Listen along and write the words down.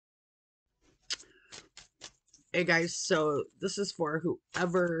Hey guys, so this is for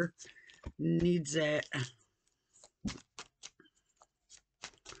whoever needs it.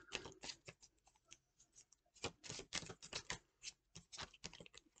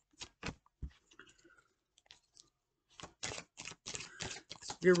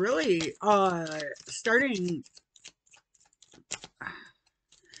 You're really starting,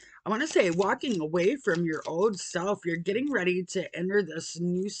 I want to say, walking away from your old self. You're getting ready to enter this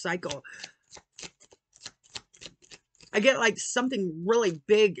new cycle. I get like something really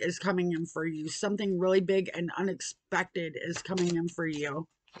big is coming in for you. Something really big and unexpected is coming in for you.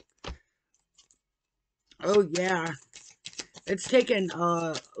 Oh yeah. It's taken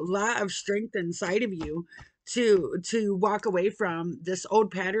a lot of strength inside of you to walk away from this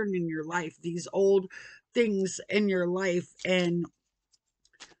old pattern in your life, these old things in your life, and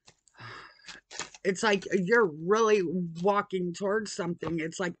it's like you're really walking towards something.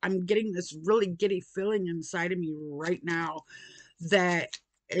 It's like I'm getting this really giddy feeling inside of me right now that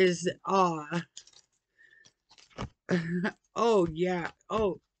is oh yeah.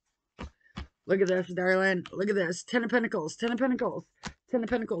 Oh, look at this, darling. Look at this. 10 of Pentacles, 10 of Pentacles, 10 of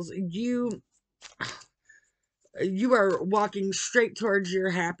Pentacles. You are walking straight towards your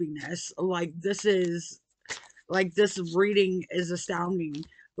happiness. Like this reading is astounding.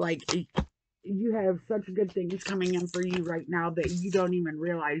 Like you have such good things coming in for you right now that you don't even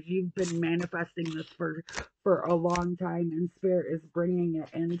realize. You've been manifesting this for a long time, and spirit is bringing it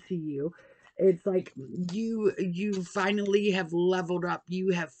into you. It's like you finally have leveled up.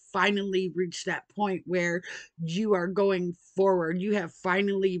 You have finally reached that point where you are going forward. You have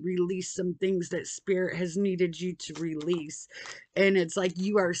finally released some things that spirit has needed you to release, and it's like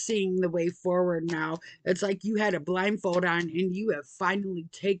you are seeing the way forward now. It's like you had a blindfold on and you have finally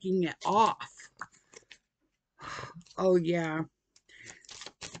taken it off. Oh, yeah.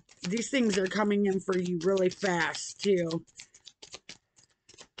 These things are coming in for you really fast, too.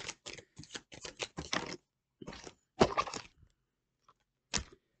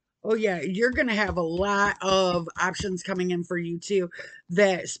 Oh, yeah. You're going to have a lot of options coming in for you, too,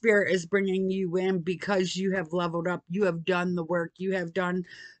 that spirit is bringing you in because you have leveled up. You have done the work. You have done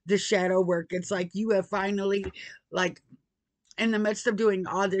the shadow work. It's like you have finally, like, in the midst of doing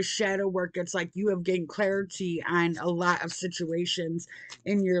all this shadow work, it's like you have gained clarity on a lot of situations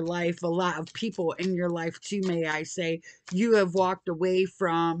in your life, a lot of people in your life too, may I say. You have walked away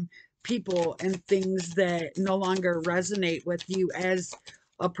from people and things that no longer resonate with you as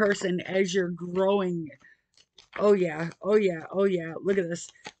a person as you're growing. Oh yeah, oh yeah, oh yeah. Look at this.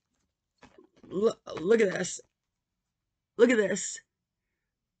 Look at this. Look at this.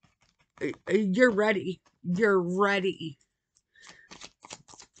 You're ready. You're ready.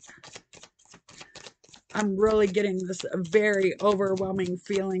 I'm really getting this very overwhelming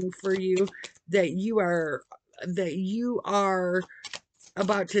feeling for you that you are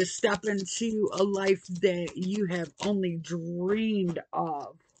about to step into a life that you have only dreamed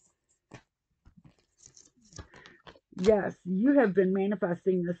of. Yes, you have been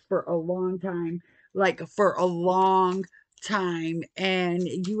manifesting this for a long time, like for a long time, and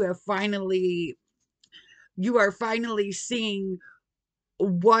you are finally seeing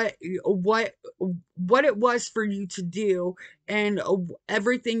what what what it was for you to do, and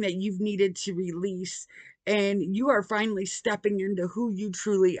everything that you've needed to release, and you are finally stepping into who you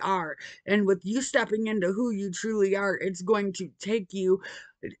truly are. And with you stepping into who you truly are, it's going to take you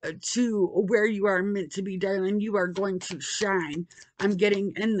to where you are meant to be, darling. You are going to shine. I'm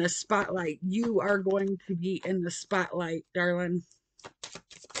getting in the spotlight. You are going to be in the spotlight, darling.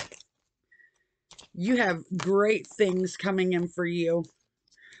 You have great things coming in for you.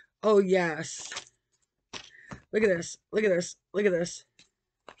 Oh yes. Look at this. Look at this. Look at this.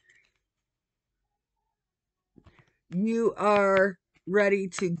 You are ready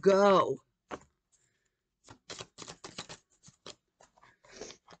to go.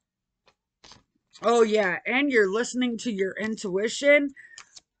 Oh, yeah. And you're listening to your intuition.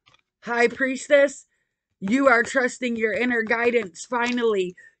 High Priestess, you are trusting your inner guidance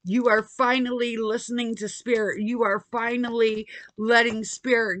finally. You are finally listening to spirit. You are finally letting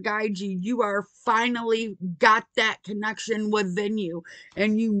spirit guide you. You are finally got that connection within you,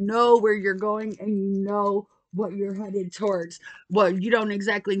 and you know where you're going, and you know what you're headed towards. Well, you don't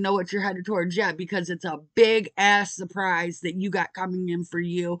exactly know what you're headed towards yet because it's a big ass surprise that you got coming in for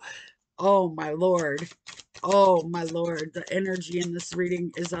you. Oh my lord. Oh my lord. The energy in this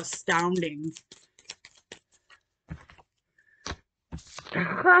reading is astounding.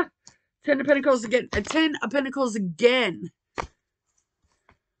 10 of Pentacles again. A 10 of Pentacles again.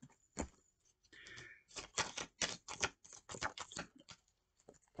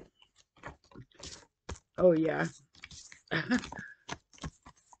 Oh, yeah.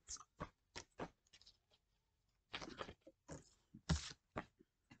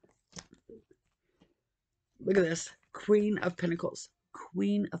 Look at this. Queen of Pentacles.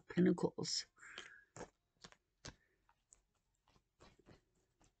 Queen of Pentacles.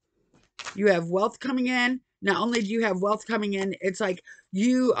 You have wealth coming in. Not only do you have wealth coming in, it's like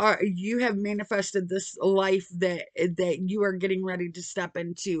you have manifested this life that you are getting ready to step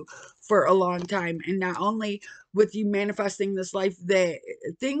into for a long time. And not only with you manifesting this life, that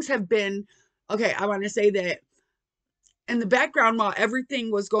things have been okay. I want to say that in the background, while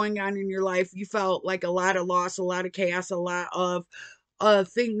everything was going on in your life, you felt like a lot of loss, a lot of chaos, a lot of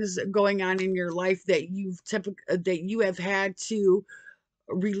things going on in your life that that you have had to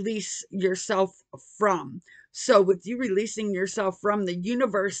release yourself from. So with you releasing yourself from, the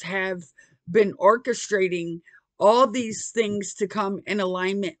universe have been orchestrating all these things to come in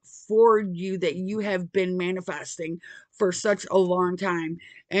alignment for you that you have been manifesting for such a long time.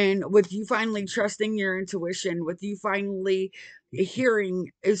 And with you finally trusting your intuition, with you finally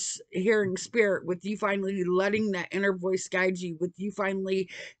hearing spirit, with you finally letting that inner voice guide you, with you finally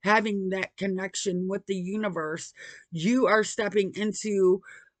having that connection with the universe, you are stepping into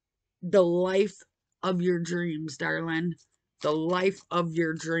the life of your dreams, darling. The life of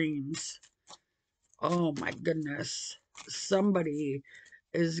your dreams. Oh my goodness. Somebody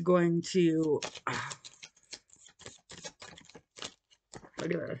is going to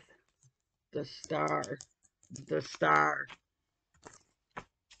look at this. The star. The star.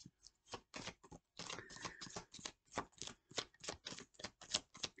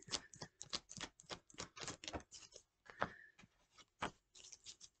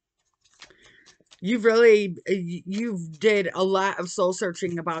 You've did a lot of soul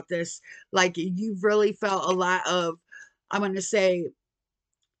searching about this. Like you've really felt a lot of, I want to say,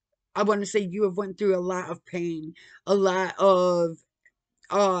 you have went through a lot of pain, a lot of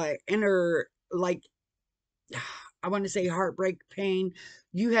inner, like, I want to say heartbreak, pain.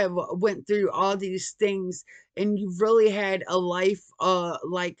 You have went through all these things, and you've really had a life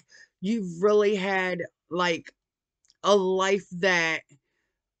like you've really had like a life that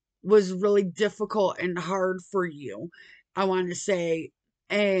was really difficult and hard for you, I want to say.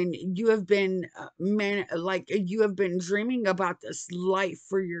 And you have been you have been dreaming about this life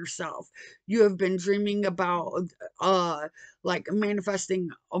for yourself. You have been dreaming about like manifesting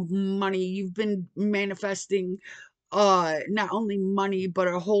of money. You've been manifesting not only money, but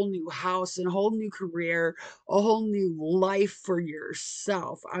a whole new house and a whole new career, a whole new life for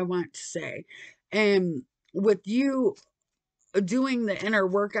yourself, I want to say. And with you doing the inner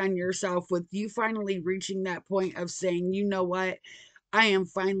work on yourself, with you finally reaching that point of saying, you know what, I am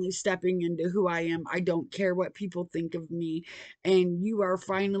finally stepping into who I am. I don't care what people think of me. And you are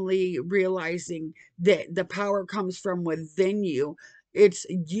finally realizing that the power comes from within you. It's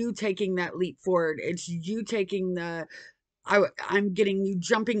you taking that leap forward. It's you taking I'm getting you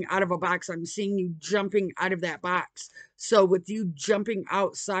jumping out of a box. I'm seeing you jumping out of that box. So with you jumping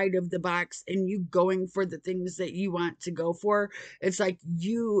outside of the box and you going for the things that you want to go for, it's like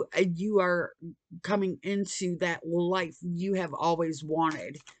you are coming into that life you have always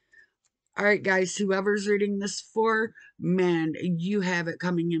wanted. All right, guys, whoever's reading this for, man, you have it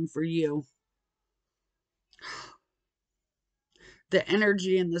coming in for you. The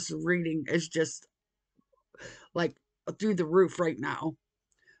energy in this reading is just like through the roof right now.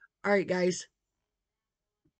 All right, guys.